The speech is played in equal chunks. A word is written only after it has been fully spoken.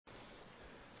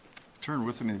Turn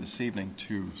with me this evening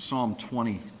to Psalm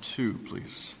 22,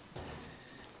 please.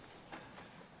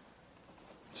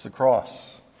 It's the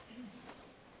cross.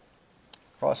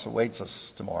 The cross awaits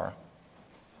us tomorrow.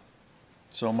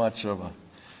 So much of a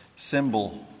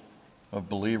symbol of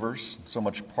believers, so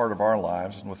much part of our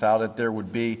lives, and without it there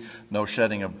would be no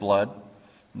shedding of blood,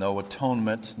 no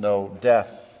atonement, no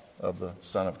death of the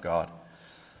Son of God.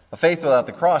 A faith without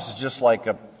the cross is just like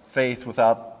a faith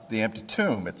without the empty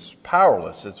tomb. It's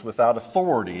powerless. It's without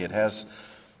authority. It has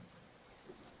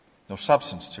no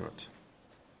substance to it.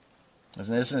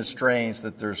 And isn't it strange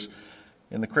that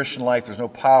in the Christian life, there's no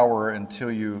power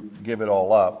until you give it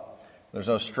all up. There's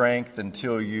no strength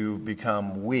until you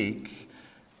become weak.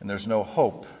 And there's no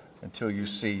hope until you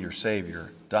see your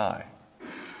Savior die.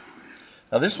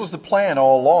 Now, this was the plan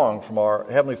all along from our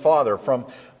Heavenly Father, from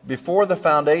before the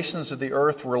foundations of the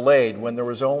earth were laid, when there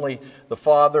was only the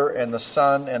Father and the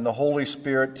Son and the Holy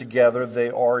Spirit together.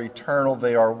 They are eternal,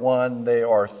 they are one, they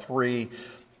are three.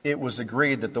 It was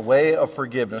agreed that the way of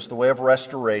forgiveness, the way of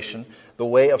restoration, the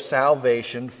way of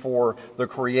salvation for the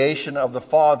creation of the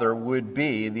Father would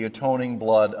be the atoning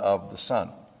blood of the Son.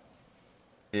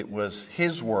 It was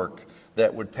His work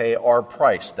that would pay our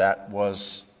price. That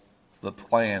was the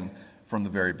plan from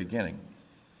the very beginning.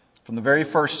 From the very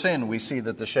first sin, we see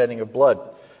that the shedding of blood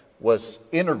was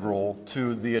integral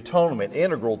to the atonement,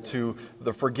 integral to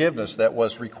the forgiveness that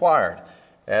was required.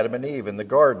 Adam and Eve in the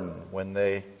garden, when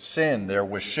they sinned, there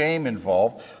was shame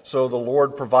involved, so the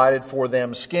Lord provided for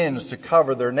them skins to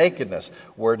cover their nakedness.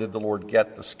 Where did the Lord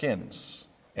get the skins?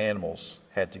 Animals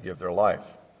had to give their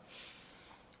life.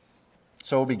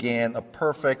 So began an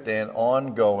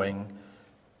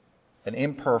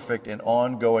imperfect and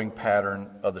ongoing pattern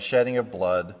of the shedding of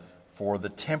blood for the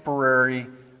temporary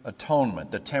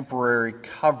atonement, the temporary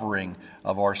covering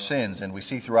of our sins. And we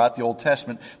see throughout the Old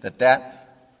Testament that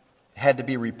had to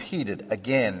be repeated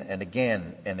again and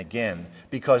again and again,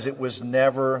 because it was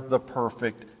never the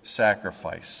perfect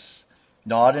sacrifice.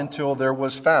 Not until there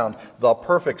was found the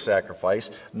perfect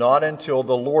sacrifice, not until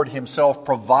the Lord Himself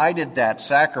provided that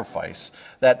sacrifice,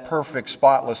 that perfect,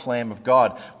 spotless Lamb of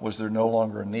God, was there no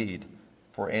longer a need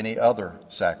for any other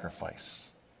sacrifice.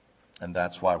 And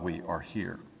that's why we are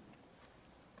here.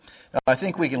 Now, I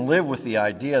think we can live with the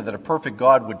idea that a perfect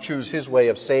God would choose His way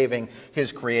of saving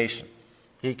His creation.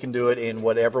 He can do it in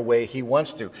whatever way He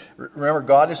wants to. Remember,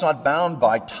 God is not bound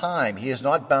by time. He is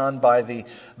not bound by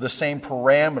the same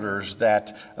parameters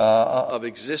of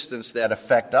existence that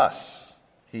affect us.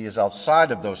 He is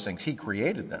outside of those things. He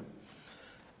created them.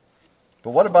 But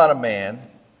what about a man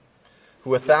who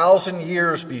 1,000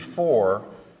 years before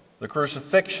the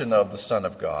crucifixion of the Son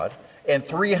of God, and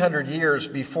 300 years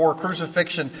before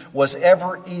crucifixion was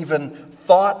ever even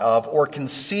thought of or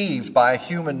conceived by a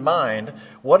human mind,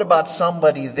 what about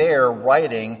somebody there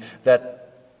writing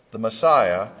that the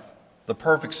Messiah, the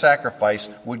perfect sacrifice,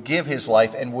 would give his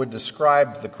life and would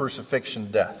describe the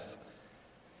crucifixion death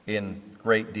in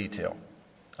great detail?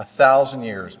 1,000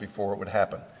 years before it would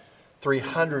happen.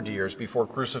 300 years before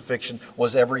crucifixion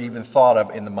was ever even thought of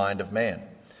in the mind of man.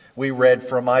 We read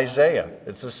from Isaiah.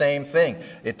 It's the same thing.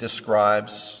 It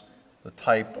describes the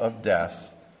type of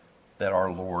death that our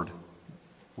Lord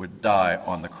would die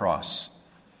on the cross.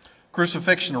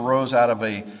 Crucifixion arose out of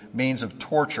a means of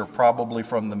torture, probably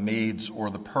from the Medes or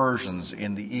the Persians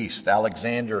in the East.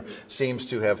 Alexander seems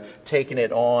to have taken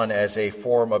it on as a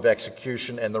form of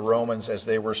execution, and the Romans, as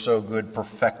they were so good,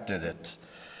 perfected it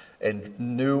and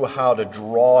knew how to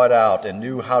draw it out and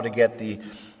knew how to get the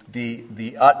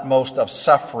utmost of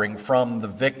suffering from the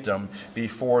victim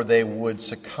before they would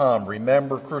succumb.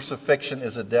 Remember, crucifixion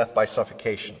is a death by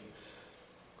suffocation.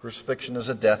 Crucifixion is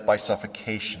a death by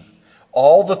suffocation.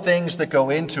 All the things that go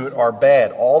into it are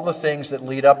bad. All the things that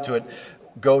lead up to it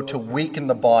go to weaken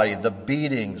the body. The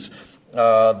beatings,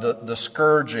 the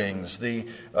scourgings, the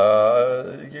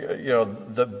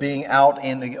being out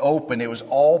in the open. It was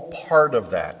all part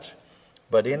of that.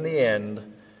 But in the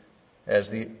end, as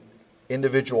the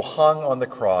individual hung on the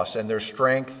cross and their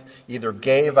strength either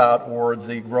gave out or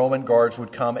the Roman guards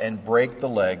would come and break the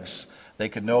legs, they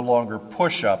could no longer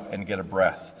push up and get a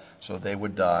breath. So they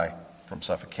would die from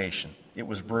suffocation. It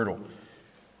was brutal.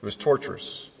 It was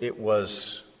torturous. It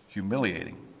was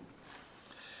humiliating.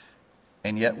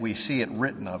 And yet we see it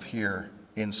written of here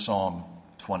in Psalm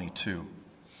 22.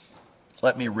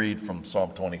 Let me read from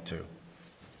Psalm 22.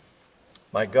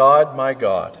 My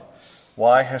God,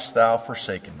 why hast thou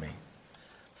forsaken me?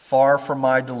 Far from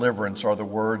my deliverance are the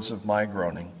words of my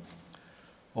groaning.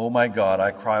 O my God,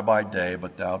 I cry by day,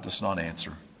 but thou dost not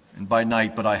answer, and by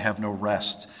night, but I have no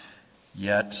rest.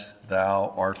 Yet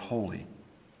thou art holy.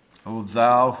 O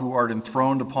thou who art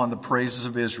enthroned upon the praises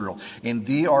of Israel, in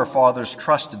thee our fathers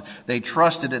trusted. They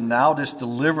trusted, and thou didst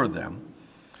deliver them.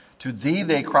 To thee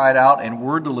they cried out and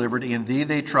were delivered. In thee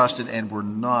they trusted and were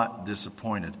not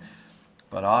disappointed.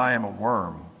 But I am a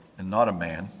worm and not a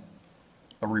man,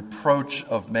 a reproach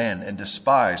of men and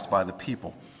despised by the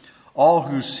people. All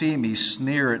who see me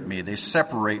sneer at me. They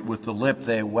separate with the lip.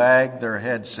 They wag their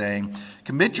heads, saying,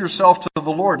 Commit yourself to the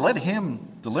Lord. Let him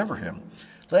deliver him.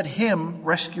 Let him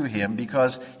rescue him,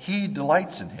 because he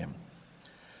delights in him.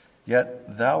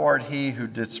 Yet thou art he who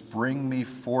didst bring me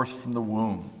forth from the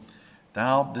womb.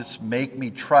 Thou didst make me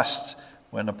trust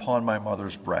when upon my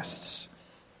mother's breasts.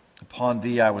 Upon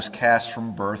thee I was cast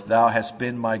from birth. Thou hast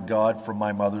been my God from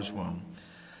my mother's womb.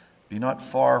 Be not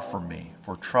far from me,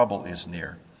 for trouble is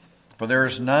near. For there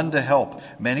is none to help.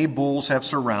 Many bulls have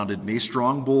surrounded me.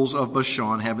 Strong bulls of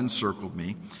Bashan have encircled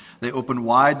me. They open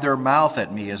wide their mouth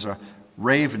at me as a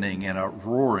ravening and a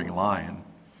roaring lion.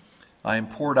 I am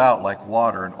poured out like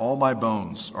water, and all my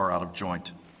bones are out of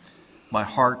joint. My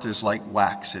heart is like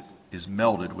wax, it is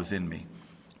melted within me.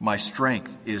 My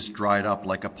strength is dried up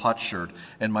like a potsherd,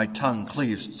 and my tongue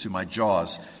cleaves to my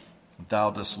jaws.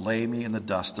 Thou dost lay me in the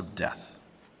dust of death.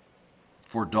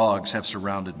 For dogs have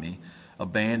surrounded me. A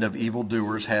band of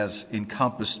evildoers has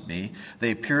encompassed me.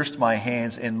 They pierced my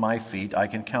hands and my feet. I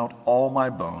can count all my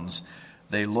bones.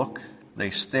 They look, they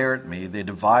stare at me. They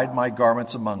divide my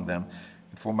garments among them.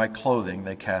 And for my clothing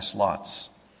they cast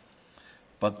lots.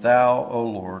 But thou, O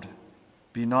Lord,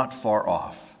 be not far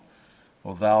off.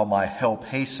 O thou, my help,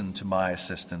 hasten to my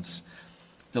assistance.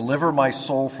 Deliver my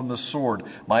soul from the sword,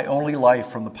 my only life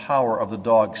from the power of the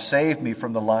dog. Save me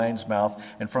from the lion's mouth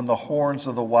and from the horns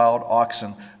of the wild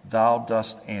oxen. Thou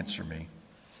dost answer me.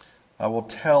 I will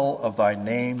tell of thy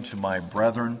name to my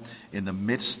brethren. In the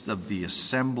midst of the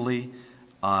assembly,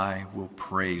 I will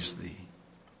praise thee.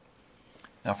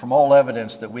 Now, from all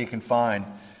evidence that we can find,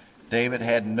 David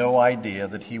had no idea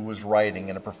that he was writing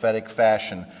in a prophetic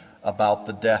fashion about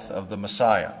the death of the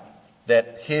Messiah,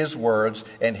 that his words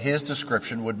and his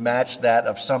description would match that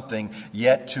of something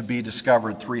yet to be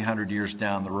discovered 300 years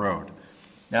down the road.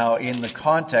 Now, in the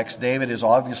context, David is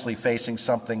obviously facing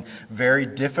something very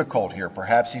difficult here.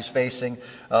 Perhaps he's facing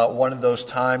one of those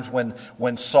times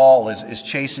when Saul is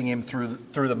chasing him through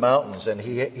the mountains and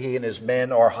he and his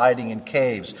men are hiding in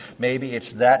caves. Maybe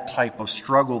it's that type of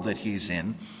struggle that he's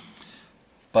in.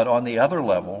 But on the other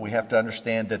level, we have to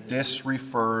understand that this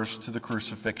refers to the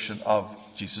crucifixion of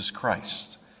Jesus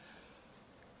Christ.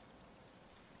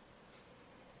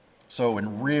 So,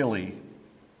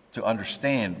 to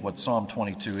understand what Psalm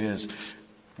 22 is,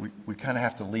 we kind of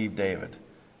have to leave David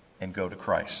and go to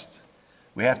Christ.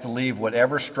 We have to leave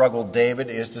whatever struggle David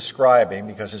is describing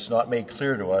because it's not made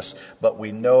clear to us, but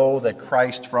we know that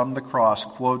Christ from the cross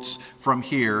quotes from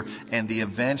here, and the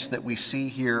events that we see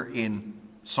here in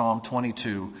Psalm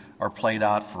 22 are played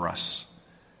out for us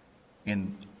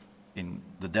in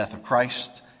the death of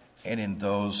Christ and in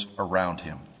those around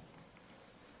him.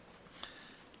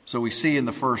 So we see in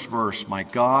the first verse, my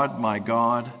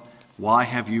God, why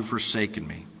have you forsaken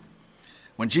me?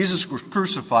 When Jesus was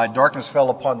crucified, darkness fell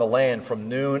upon the land from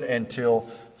noon until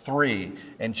 3.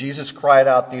 And Jesus cried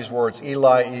out these words,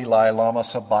 Eli, Eli, lama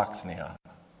sabachthani.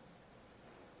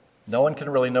 No one can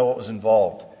really know what was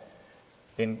involved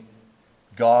in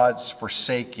God's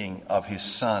forsaking of his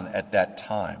Son at that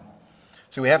time.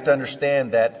 So we have to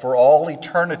understand that for all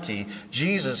eternity,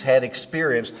 Jesus had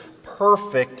experienced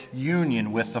perfect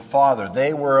union with the Father.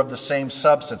 They were of the same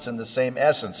substance and the same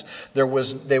essence.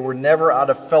 They were never out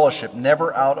of fellowship,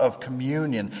 never out of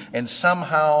communion. And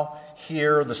somehow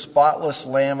here, the spotless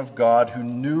Lamb of God who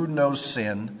knew no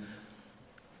sin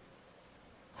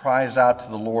cries out to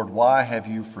the Lord, why have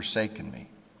you forsaken me?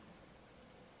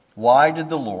 Why did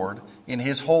the Lord, in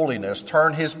his holiness,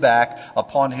 turn his back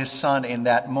upon his Son in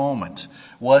that moment?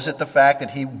 Was it the fact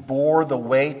that he bore the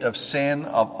weight of sin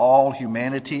of all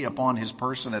humanity upon his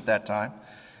person at that time,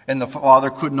 and the Father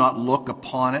could not look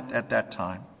upon it at that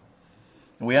time?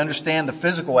 And we understand the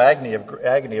physical agony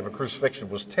of a crucifixion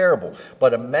was terrible,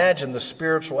 but imagine the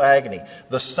spiritual agony.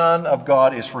 The Son of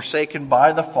God is forsaken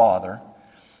by the Father.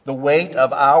 The weight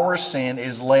of our sin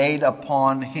is laid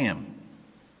upon him.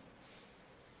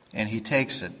 And he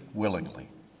takes it willingly.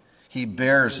 He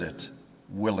bears it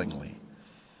willingly.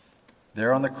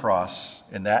 There on the cross,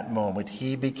 in that moment,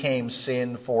 he became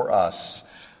sin for us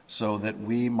so that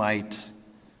we might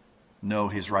know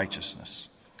his righteousness.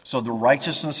 So the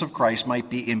righteousness of Christ might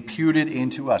be imputed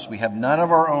into us. We have none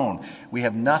of our own. We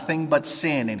have nothing but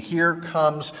sin. And here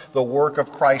comes the work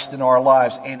of Christ in our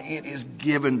lives, and it is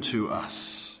given to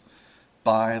us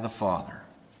by the Father.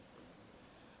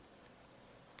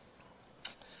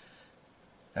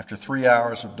 After 3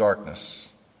 hours of darkness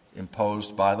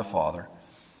imposed by the Father,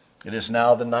 it is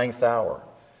now the 9th hour.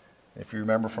 If you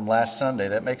remember from last Sunday,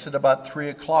 that makes it about 3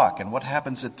 o'clock. And what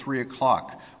happens at 3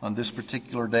 o'clock on this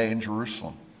particular day in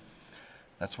Jerusalem?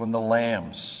 That's when the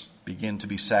lambs begin to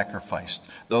be sacrificed.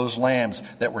 Those lambs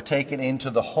that were taken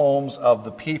into the homes of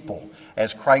the people.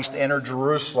 As Christ entered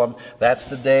Jerusalem, that's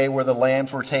the day where the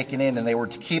lambs were taken in, and they were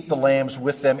to keep the lambs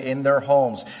with them in their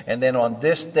homes. And then on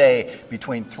this day,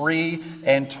 between 3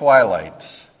 and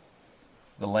twilight,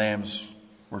 the lambs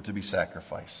were to be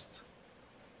sacrificed.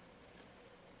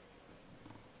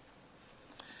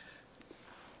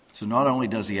 So not only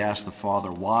does he ask the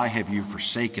Father, "Why have you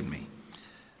forsaken me?"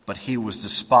 but he was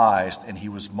despised and he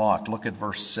was mocked. Look at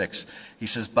verse 6. He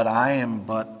says, "But I am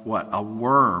but," what? "A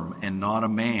worm and not a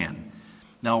man."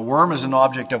 Now, a worm is an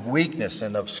object of weakness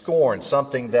and of scorn,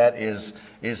 something that is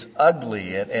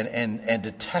ugly and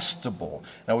detestable.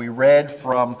 Now, we read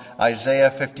from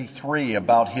Isaiah 53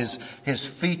 about his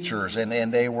features, and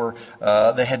they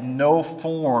had no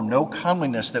form, no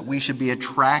comeliness that we should be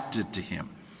attracted to him.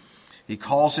 He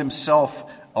calls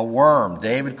himself a worm.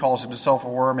 David calls himself a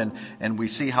worm, and we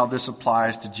see how this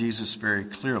applies to Jesus very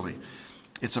clearly.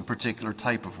 It's a particular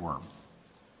type of worm.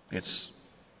 Its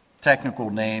technical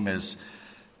name is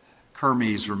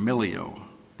Kermes vermilio,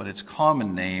 but its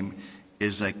common name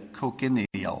is a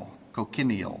cochineal.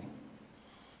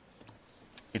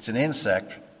 It's an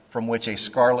insect from which a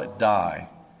scarlet dye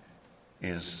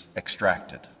is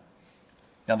extracted.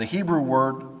 Now, the Hebrew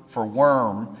word for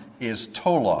worm is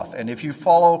toloth, and if you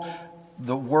follow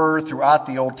the word throughout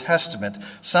the Old Testament,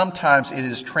 sometimes it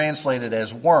is translated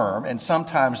as worm, and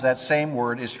sometimes that same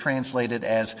word is translated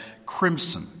as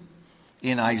crimson.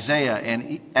 In Isaiah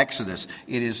and Exodus,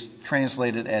 it is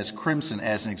translated as crimson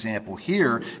as an example.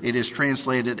 Here, it is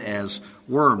translated as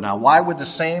worm. Now, why would the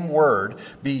same word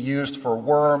be used for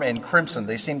worm and crimson?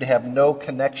 They seem to have no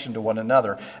connection to one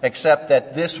another, except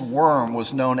that this worm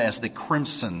was known as the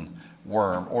crimson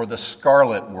worm or the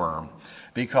scarlet worm,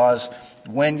 because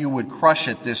when you would crush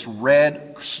it, this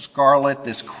red, scarlet,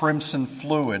 this crimson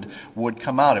fluid would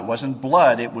come out. It wasn't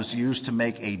blood. It was used to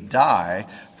make a dye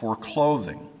for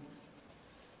clothing.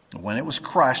 When it was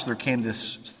crushed, there came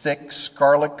this thick,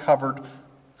 scarlet-colored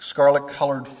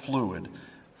fluid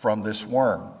from this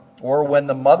worm. Or when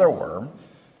the mother worm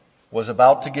was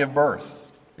about to give birth,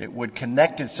 it would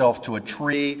connect itself to a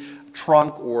tree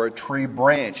trunk or a tree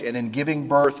branch, and in giving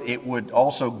birth, it would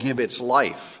also give its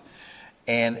life.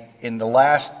 And in the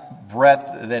last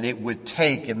breath that it would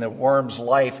take in the worm's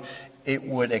life, it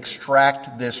would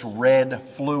extract this red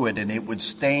fluid, and it would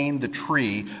stain the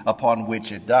tree upon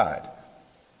which it died.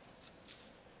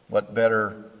 What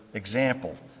better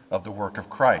example of the work of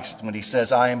Christ when he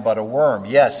says, "I am but a worm"?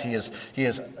 Yes, he is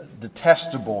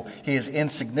detestable, he is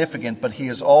insignificant, but he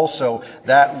is also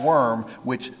that worm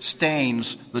which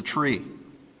stains the tree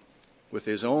with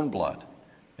his own blood.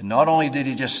 And not only did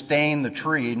he just stain the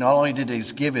tree, not only did he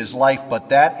give his life, but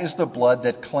that is the blood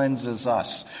that cleanses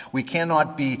us. We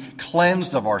cannot be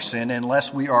cleansed of our sin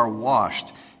unless we are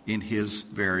washed in his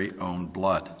very own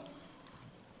blood.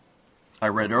 I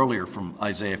read earlier from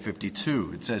Isaiah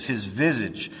 52. It says, "His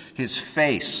visage, his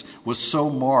face, was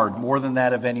so marred, more than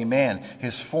that of any man,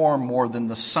 his form more than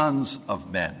the sons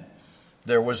of men.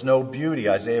 There was no beauty,"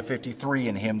 Isaiah 53,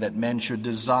 "in him that men should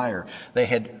desire. They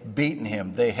had beaten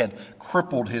him. They had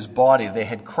crippled his body. They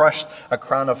had crushed a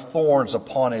crown of thorns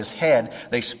upon his head.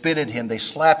 They spitted him. They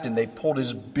slapped him. They pulled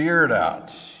his beard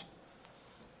out.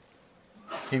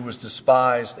 He was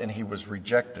despised and he was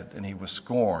rejected and he was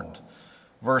scorned."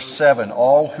 Verse 7,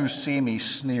 "All who see me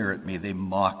sneer at me. They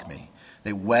mock me.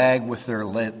 They wag with their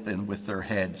lip and with their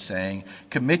head, saying,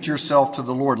 'Commit yourself to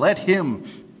the Lord. Let him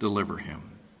deliver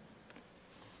him.'"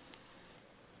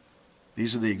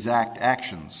 These are the exact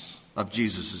actions of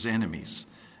Jesus' enemies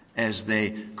as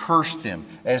they cursed him,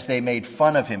 as they made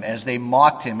fun of him, as they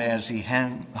mocked him as he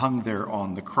hung there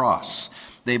on the cross.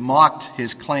 They mocked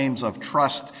his claims of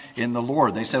trust in the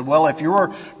Lord. They said, "Well, if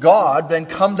you're God, then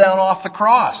come down off the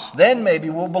cross. Then maybe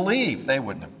we'll believe." They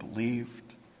wouldn't have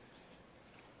believed.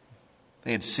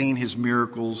 They had seen his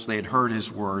miracles. They had heard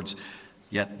his words,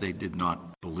 yet they did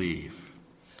not believe.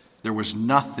 There was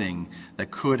nothing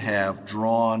that could have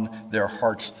drawn their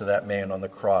hearts to that man on the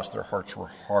cross. Their hearts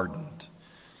were hardened.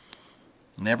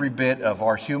 And every bit of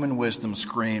our human wisdom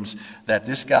screams that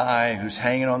this guy who's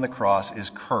hanging on the cross is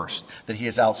cursed, that he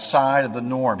is outside of the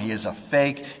norm. He is a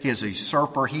fake. He is a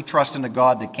usurper. He trusts in a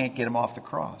God that can't get him off the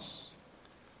cross.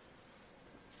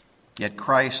 Yet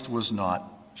Christ was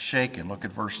not shaken. Look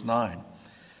at verse 9.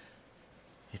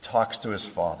 He talks to his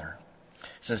Father. He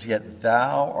says, "Yet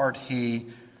thou art he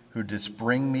who didst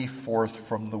bring me forth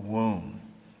from the womb.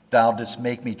 Thou didst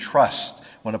make me trust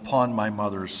when upon my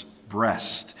mother's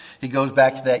breast. He goes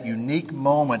back to that unique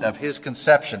moment of his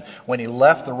conception when he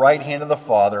left the right hand of the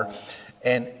Father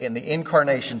and in the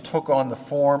incarnation took on the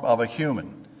form of a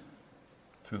human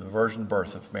through the virgin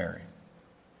birth of Mary.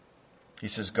 He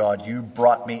says, God, you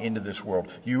brought me into this world.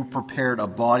 You prepared a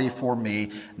body for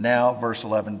me. Now, verse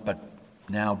 11, but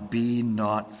now be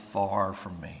not far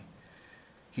from me.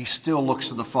 He still looks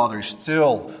to the Father. He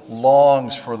still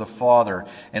longs for the Father.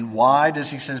 And why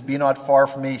does he say, be not far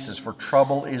from me? He says, for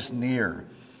trouble is near.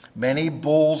 Many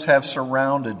bulls have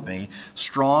surrounded me.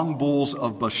 Strong bulls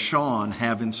of Bashan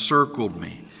have encircled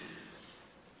me.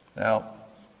 Now,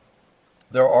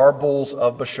 there are bulls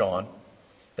of Bashan.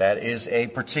 That is a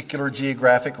particular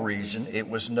geographic region. It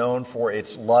was known for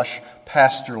its lush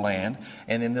pasture land.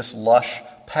 And in this lush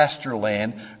pasture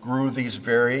land grew these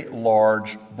very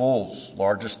large bulls,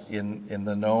 largest in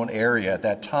the known area at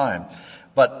that time.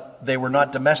 But they were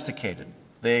not domesticated.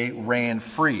 They ran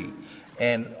free.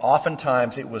 And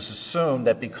oftentimes it was assumed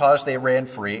that because they ran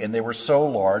free and they were so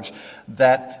large,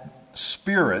 that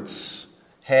spirits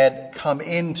had come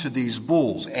into these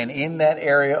bulls. And in that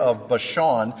area of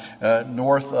Bashan,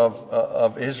 north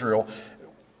of Israel,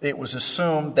 it was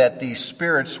assumed that these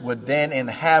spirits would then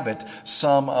inhabit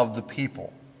some of the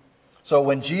people. So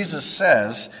when Jesus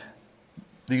says,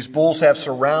 these bulls have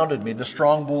surrounded me, the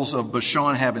strong bulls of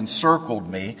Bashan have encircled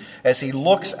me, as he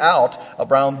looks out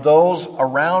around those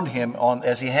around him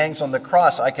as he hangs on the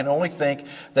cross, I can only think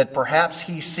that perhaps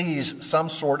he sees some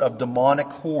sort of demonic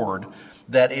horde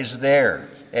that is there.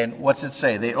 And what's it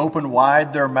say? They open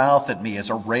wide their mouth at me as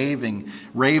a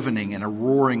ravening and a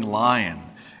roaring lion.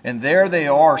 And there they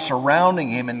are surrounding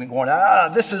him and going,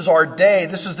 this is our day.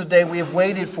 This is the day we have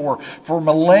waited for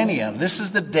millennia. This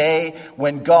is the day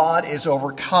when God is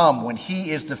overcome, when he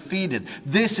is defeated.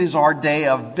 This is our day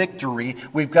of victory.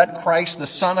 We've got Christ, the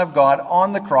Son of God,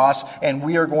 on the cross, and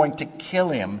we are going to kill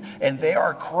him. And they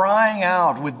are crying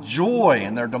out with joy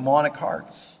in their demonic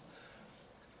hearts.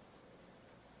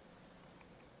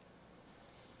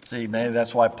 See, maybe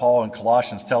that's why Paul in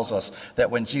Colossians tells us that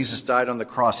when Jesus died on the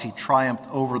cross, he triumphed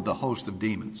over the host of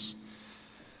demons.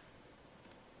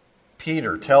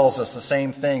 Peter tells us the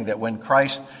same thing, that when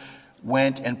Christ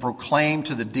went and proclaimed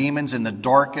to the demons in the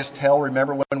darkest hell,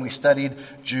 remember when we studied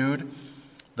Jude?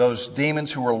 Those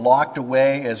demons who were locked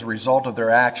away as a result of their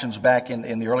actions back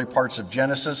in the early parts of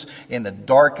Genesis, in the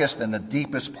darkest and the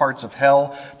deepest parts of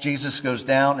hell, Jesus goes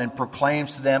down and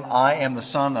proclaims to them, I am the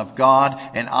Son of God,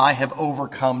 and I have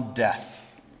overcome death.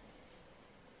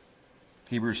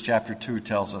 Hebrews chapter 2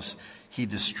 tells us, he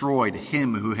destroyed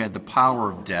him who had the power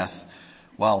of death,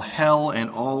 while hell and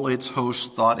all its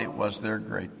hosts thought it was their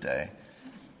great day.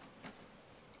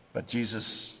 But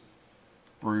Jesus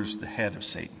bruised the head of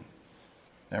Satan.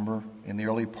 Remember, in the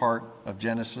early part of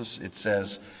Genesis, it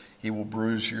says, he will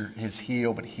bruise his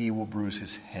heel, but he will bruise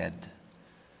his head.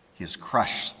 He has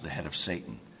crushed the head of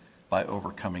Satan by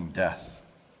overcoming death.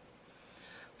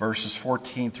 Verses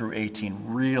 14 through 18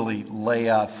 really lay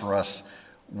out for us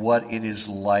what it is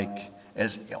like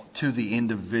as to the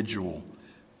individual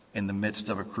in the midst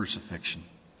of a crucifixion.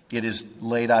 It is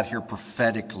laid out here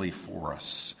prophetically for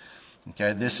us.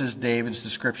 Okay, this is David's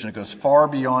description. It goes far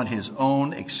beyond his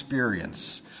own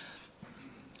experience.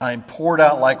 I am poured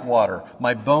out like water.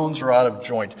 My bones are out of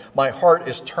joint. My heart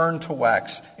is turned to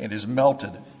wax and is melted.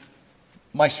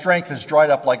 My strength is dried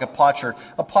up like a potsherd.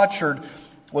 A potsherd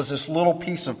was this little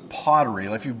piece of pottery.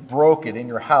 If you broke it in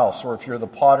your house, or if you're the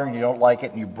potter and you don't like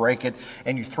it and you break it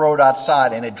and you throw it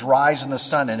outside and it dries in the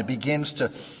sun and it begins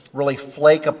to really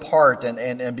flake apart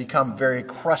and become very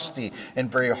crusty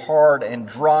and very hard and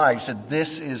dry. He said,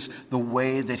 this is the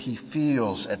way that he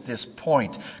feels at this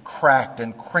point, cracked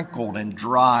and crinkled and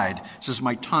dried. He says,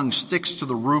 my tongue sticks to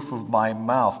the roof of my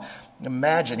mouth.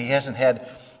 Imagine, he hasn't had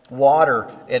water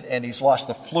and he's lost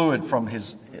the fluid from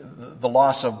the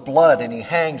loss of blood, and he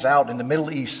hangs out in the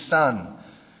Middle East sun.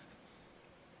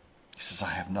 He says,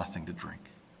 I have nothing to drink.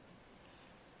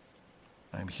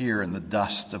 I'm here in the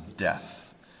dust of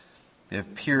death. They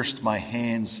have pierced my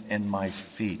hands and my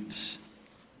feet.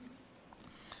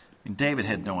 David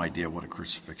had no idea what a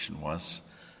crucifixion was,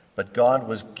 but God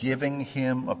was giving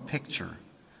him a picture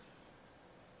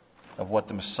of what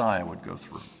the Messiah would go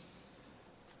through.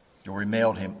 You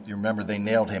remember they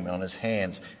nailed him on his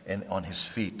hands and on his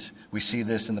feet. We see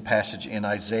this in the passage in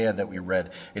Isaiah that we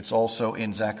read. It's also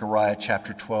in Zechariah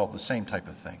chapter 12, the same type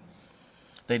of thing.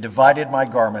 They divided my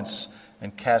garments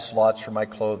and cast lots for my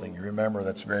clothing. You remember,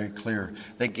 that's very clear.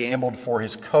 They gambled for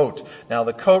his coat. Now,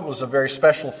 the coat was a very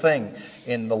special thing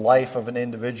in the life of an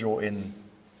individual in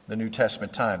the New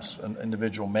Testament times, an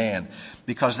individual man,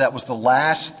 because that was the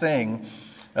last thing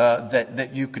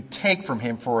that you could take from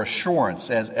him for assurance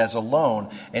as a loan.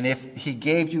 And if he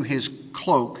gave you his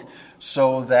cloak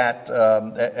so that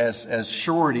as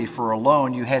surety for a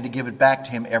loan, you had to give it back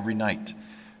to him every night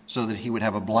so that he would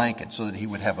have a blanket, so that he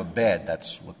would have a bed.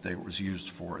 That's what it was used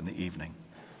for in the evening.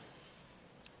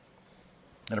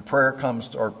 And a prayer comes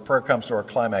to our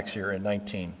climax here in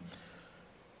 19.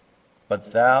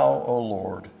 But thou, O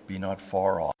Lord, be not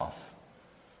far off.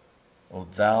 O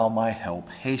thou, my help,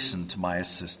 hasten to my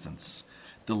assistance.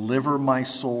 Deliver my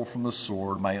soul from the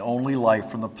sword, my only life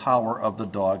from the power of the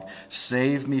dog.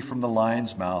 Save me from the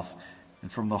lion's mouth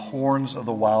and from the horns of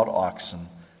the wild oxen.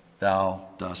 Thou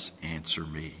dost answer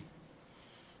me.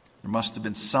 There must have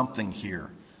been something here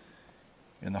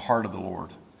in the heart of the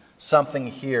Lord. Something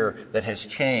here that has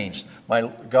changed. My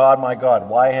God,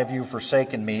 why have you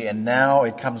forsaken me? And now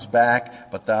it comes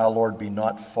back, but thou, Lord, be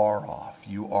not far off.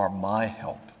 You are my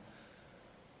help.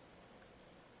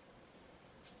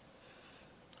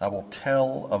 I will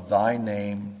tell of thy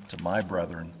name to my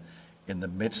brethren. In the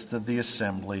midst of the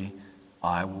assembly,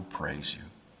 I will praise you.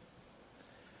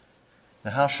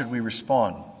 Now, how should we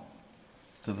respond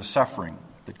to the suffering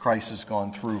that Christ has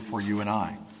gone through for you and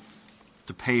I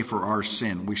to pay for our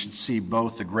sin? We should see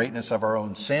both the greatness of our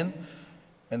own sin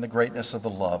and the greatness of the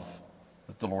love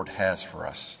that the Lord has for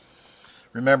us.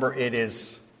 Remember, it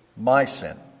is my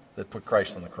sin that put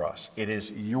Christ on the cross. It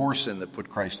is your sin that put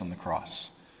Christ on the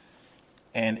cross.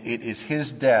 And it is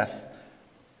his death.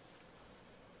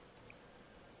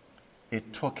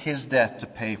 It took his death to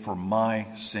pay for my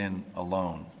sin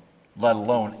alone, let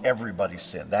alone everybody's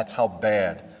sin. That's how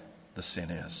bad the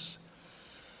sin is.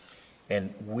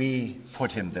 And we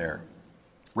put him there.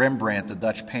 Rembrandt, the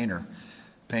Dutch painter,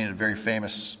 painted a very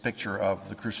famous picture of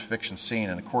the crucifixion scene.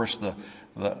 And of course,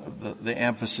 the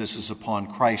emphasis is upon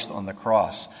Christ on the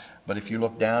cross. But if you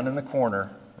look down in the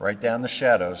corner, right down the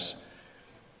shadows,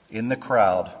 in the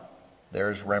crowd,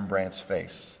 there's Rembrandt's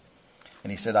face.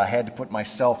 And he said, I had to put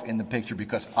myself in the picture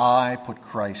because I put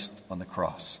Christ on the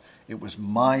cross. It was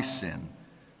my sin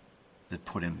that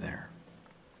put him there.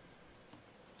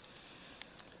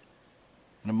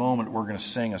 In a moment, we're going to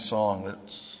sing a song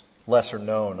that's lesser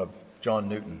known of John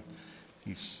Newton.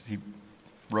 He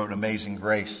wrote Amazing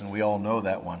Grace, and we all know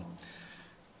that one.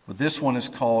 But this one is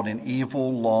called In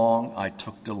Evil Long I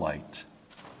Took Delight.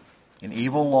 In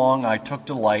evil long I took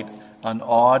delight,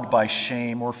 unawed by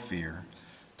shame or fear,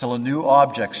 till a new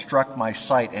object struck my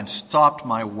sight and stopped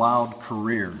my wild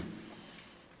career.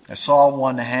 I saw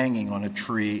one hanging on a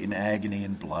tree in agony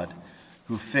and blood,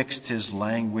 who fixed his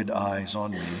languid eyes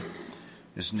on me,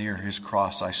 as near his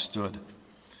cross I stood.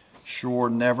 Sure,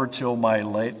 never till my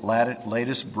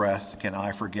latest breath can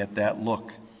I forget that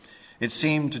look. It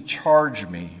seemed to charge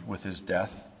me with his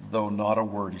death, though not a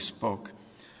word he spoke.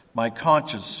 My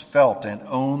conscience felt and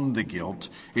owned the guilt.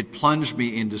 It plunged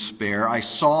me in despair. I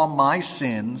saw my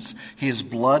sins his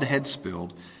blood had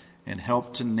spilled and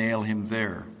helped to nail him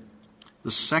there.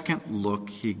 The second look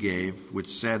he gave, which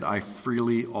said, I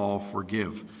freely all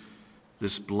forgive.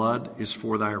 This blood is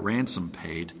for thy ransom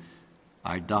paid.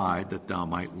 I died that thou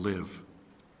might live.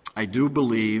 I now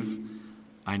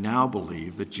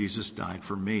believe that Jesus died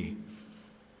for me.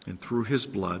 And through his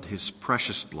blood, his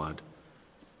precious blood,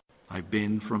 I've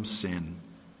been from sin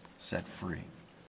set free.